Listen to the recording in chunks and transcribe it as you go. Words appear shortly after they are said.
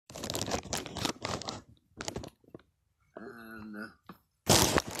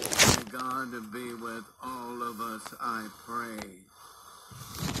God be with all of us, I pray.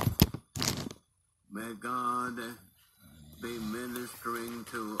 May God be ministering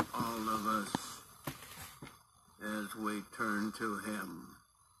to all of us as we turn to Him.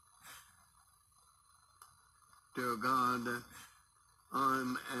 Dear God,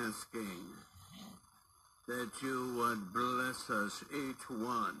 I'm asking that you would bless us each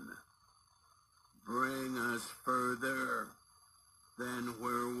one, bring us further than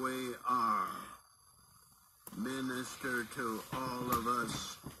where we are, minister to all of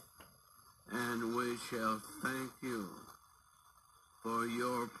us, and we shall thank you for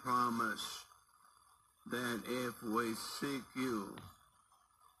your promise that if we seek you,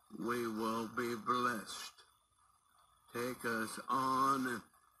 we will be blessed. Take us on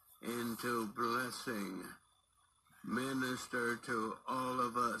into blessing. Minister to all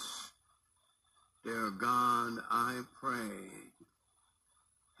of us. Dear God, I pray,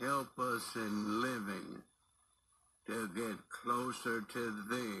 help us in living to get closer to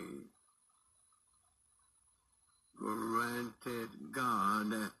Thee. Granted,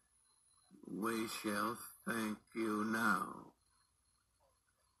 God, we shall thank you now.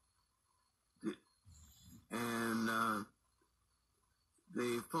 And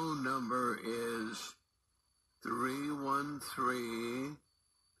the phone number is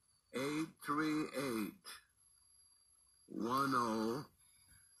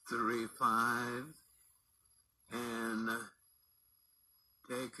 313-838-1035, and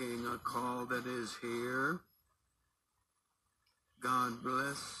taking a call that is here. God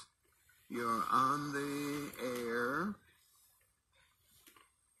bless. You're on the air.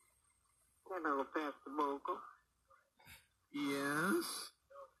 Hello, Pastor Bogle. Yes?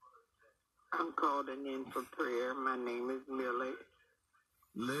 I'm calling in for prayer. My name is Lily.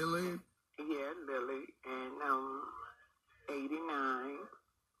 Lily? Yeah, Lily. And I'm 89.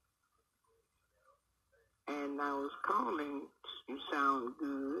 And I was calling. You sound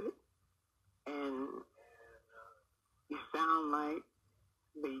good. And you sound like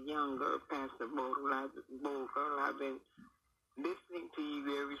the younger Pastor Bogle. I've been listening to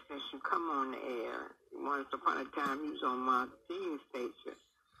you ever since you come on the air. Once upon a time, you was on my TV station.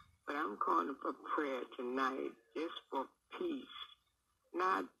 But I'm calling for prayer tonight, just for peace.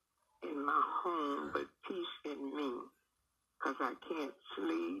 Not in my home, but peace in me. Because I can't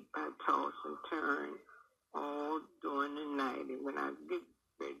sleep. I toss and turn all during the night. And when I get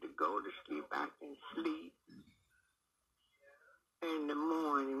ready to go to sleep, I can sleep. In the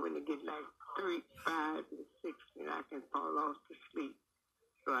morning, when it gets like 3, 5, and 6, and I can fall off to sleep.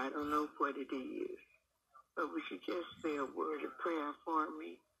 So I don't know what it is. But we should just say a word of prayer for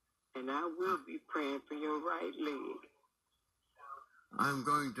me. And I will be praying for your right leg. I'm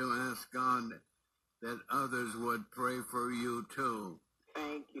going to ask God that others would pray for you too.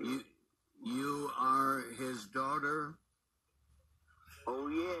 Thank you. You are his daughter? Oh,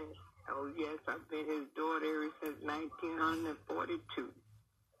 yes. Oh, yes. I've been his daughter ever since 1942.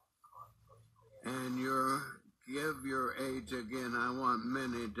 And give your age again. I want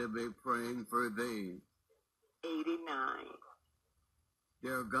many to be praying for thee. 89.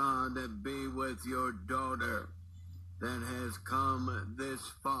 Dear God, be with your daughter that has come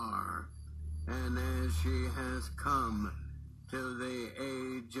this far, and as she has come to the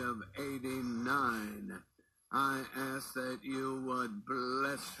age of 89, I ask that you would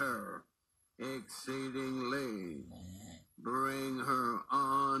bless her exceedingly, bring her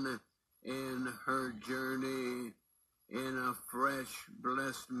on in her journey in a fresh,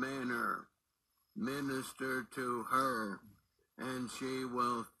 blessed manner, minister to her, and she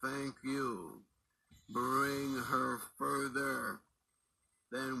will thank you. Bring her further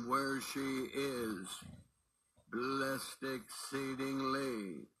than where she is, blessed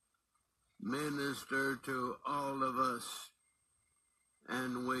exceedingly. Minister to all of us,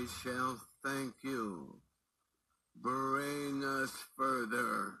 and we shall thank you. Bring us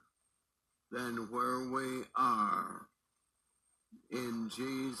further than where we are. In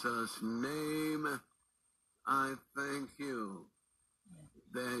Jesus' name, I thank you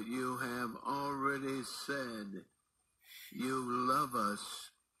that you have already said you love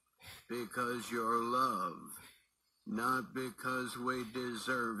us because you're love, not because we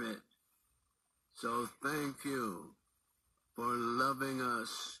deserve it. So thank you for loving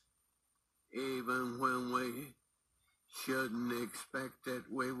us even when we shouldn't expect it,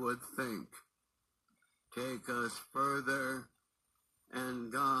 we would think. Take us further, and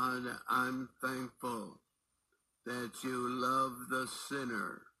God, I'm thankful that you love the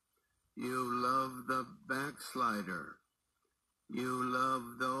sinner, you love the backslider, you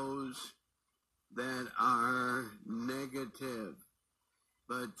love those that are negative,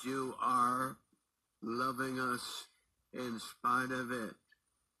 but you are loving us in spite of it.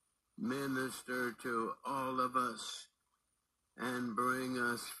 Minister to all of us and bring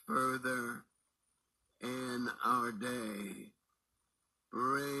us further in our day.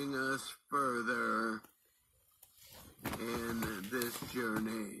 Bring us further in this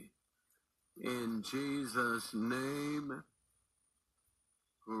journey. In Jesus' name,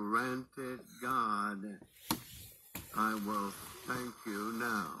 granted God, I will thank you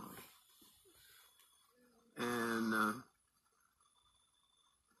now. And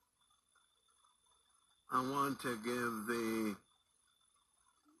I want to give the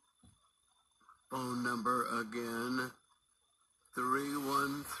phone number again,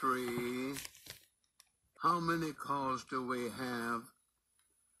 313. How many calls do we have?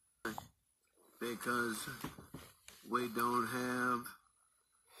 Because we don't have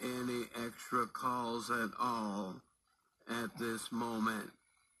any extra calls at all at this moment.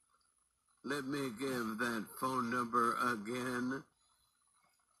 Let me give that phone number again,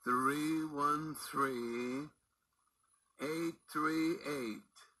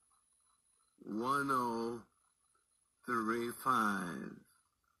 313-838-1035.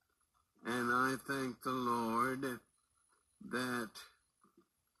 And I thank the Lord that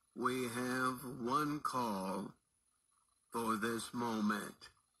we have one call for this moment.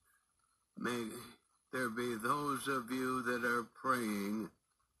 May there be those of you that are praying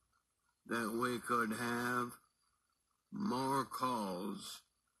that we could have more calls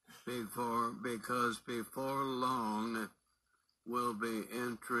because before long we'll be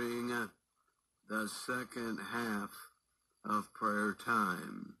entering the second half of prayer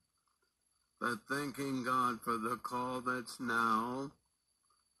time. But thanking God for the call that's now.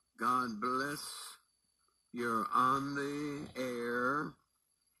 God bless. You're on the air.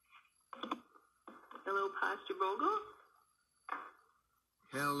 Hello, Pastor Bogle.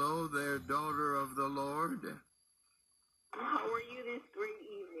 Hello there, daughter of the Lord. How are you this great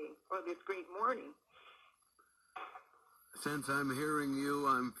evening, or this great morning? Since I'm hearing you,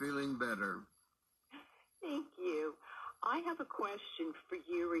 I'm feeling better. Thank you. I have a question for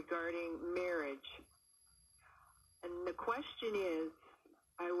you regarding marriage. And the question is,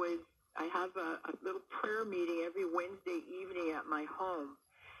 I have a little prayer meeting every Wednesday evening at my home.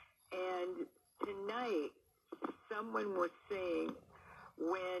 And tonight, someone was saying,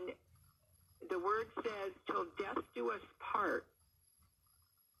 when the word says, till death do us part,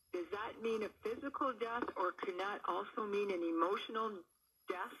 does that mean a physical death, or can that also mean an emotional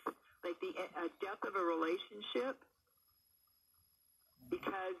death, like a death of a relationship?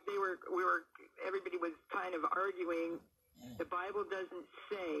 Because everybody was kind of arguing, the Bible doesn't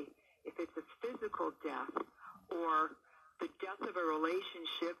say if it's a physical death or the death of a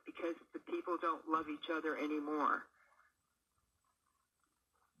relationship because the people don't love each other anymore.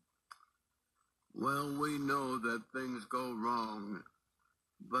 Well, we know that things go wrong,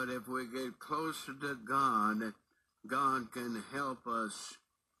 but if we get closer to God, God can help us,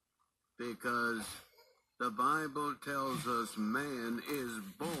 because the Bible tells us man is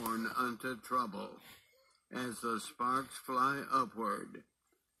born unto trouble as the sparks fly upward.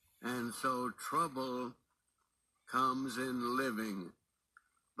 And so trouble comes in living,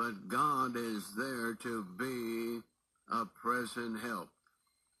 but God is there to be a present help.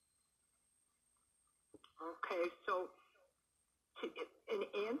 Okay, so in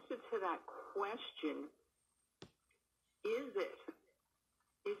answer to that question, is it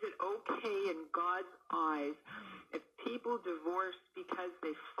okay in God's eyes if people divorce because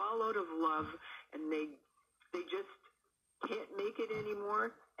they fall out of love and they just can't make it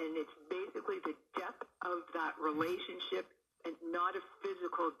anymore, and it's basically the death of that relationship and not a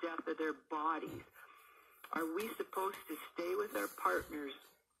physical death of their bodies? Are we supposed to stay with our partners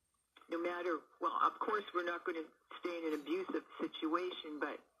no matter, well, of course we're not going to stay in an abusive situation,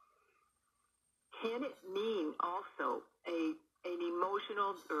 but can it mean also an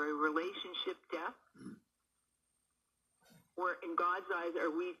emotional or a relationship death? Or in God's eyes,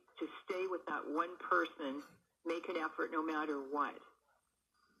 are we to stay with that one person, make an effort no matter what?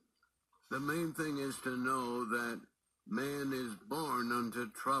 The main thing is to know that man is born unto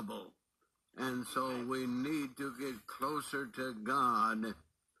trouble. And so we need to get closer to God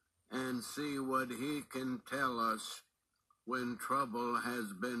and see what he can tell us when trouble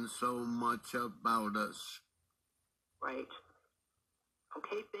has been so much about us. Right.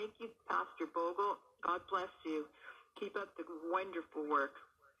 Okay, thank you, Pastor Bogle. God bless you. Keep up the wonderful work.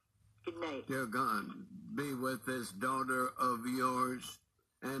 Good night. Dear God, be with this daughter of yours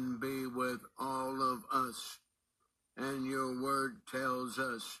and be with all of us. And your word tells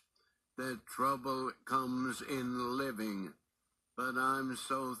us that trouble comes in living, but I'm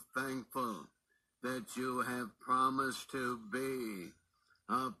so thankful that you have promised to be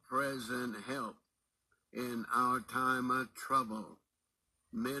a present help in our time of trouble.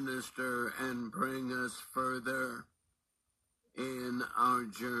 Minister and bring us further in our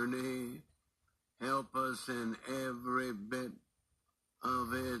journey. Help us in every bit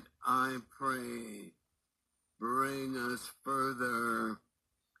of it, I pray. Bring us further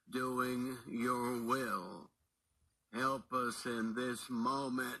doing your will. Help us in this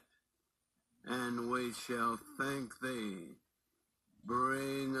moment, and we shall thank thee.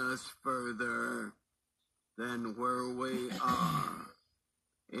 Bring us further than where we are.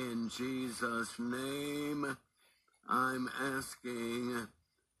 In Jesus' name, I'm asking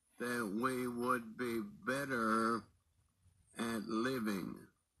that we would be better at living,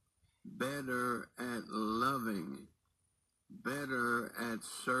 better at loving, better at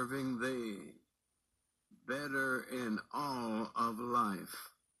serving thee, better in all of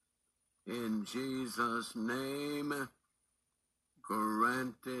life. In Jesus' name,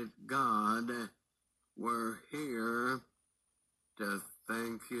 granted God, we're here to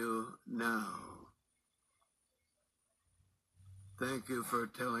thank you now. Thank you for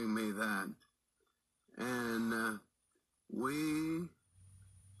telling me that. And we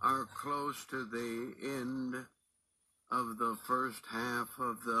are close to the end of the first half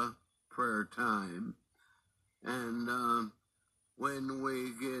of the prayer time. And when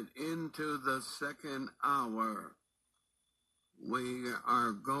we get into the second hour, we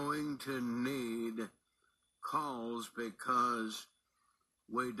are going to need calls because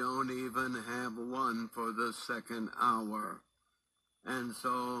we don't even have one for the second hour. And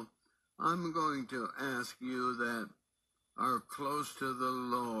so I'm going to ask you that are close to the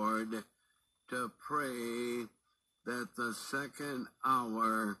Lord to pray that the second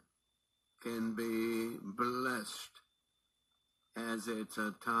hour can be blessed as it's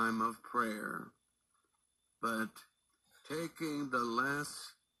a time of prayer. But taking the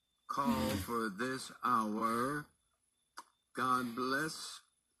last call for this hour, God bless,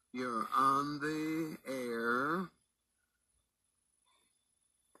 you're on the air.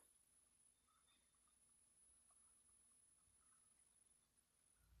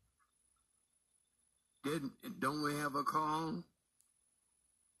 Don't we have a call?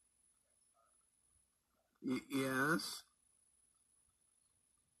 Yes.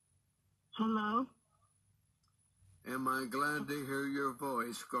 Hello? Am I glad to hear your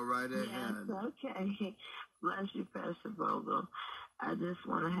voice? Go right ahead. Yes, okay. Bless you, Pastor Vogel. I just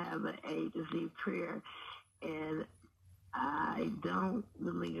want to have an A to Z prayer, and I don't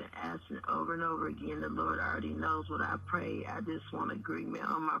believe in asking over and over again. The Lord already knows what I pray. I just want agreement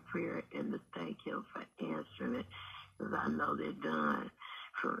on my prayer and to thank Him for answering it, because I know they're done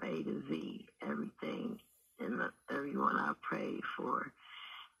from A to Z, everything, and everyone I pray for.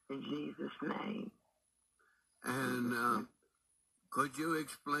 In Jesus' name. And could you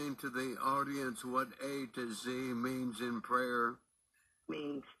explain to the audience what A to Z means in prayer?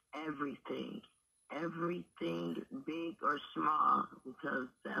 Means everything. Everything, big or small, because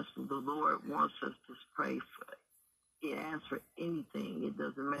that's what the Lord wants us to pray for. He asks for anything. It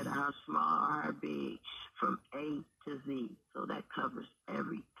doesn't matter how small or how big, from A to Z. So that covers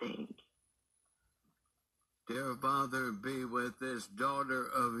everything. Dear Father, be with this daughter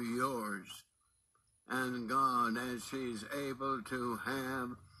of yours. And God, as she's able to have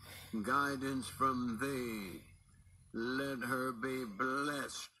guidance from thee, let her be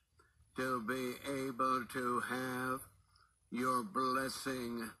blessed to be able to have your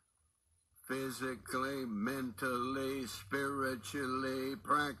blessing physically, mentally, spiritually,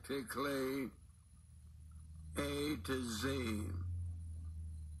 practically, A to Z.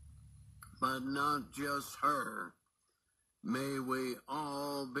 But not just her. May we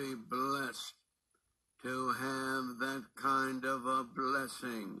all be blessed to have that kind of a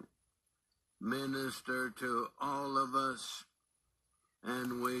blessing. Minister to all of us,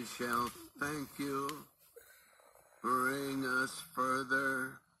 and we shall thank you. Bring us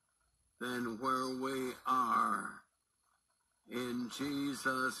further than where we are. In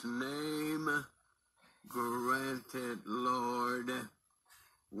Jesus' name, grant it, Lord.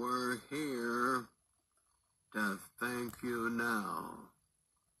 We're here to thank you now.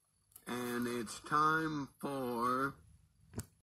 And it's time for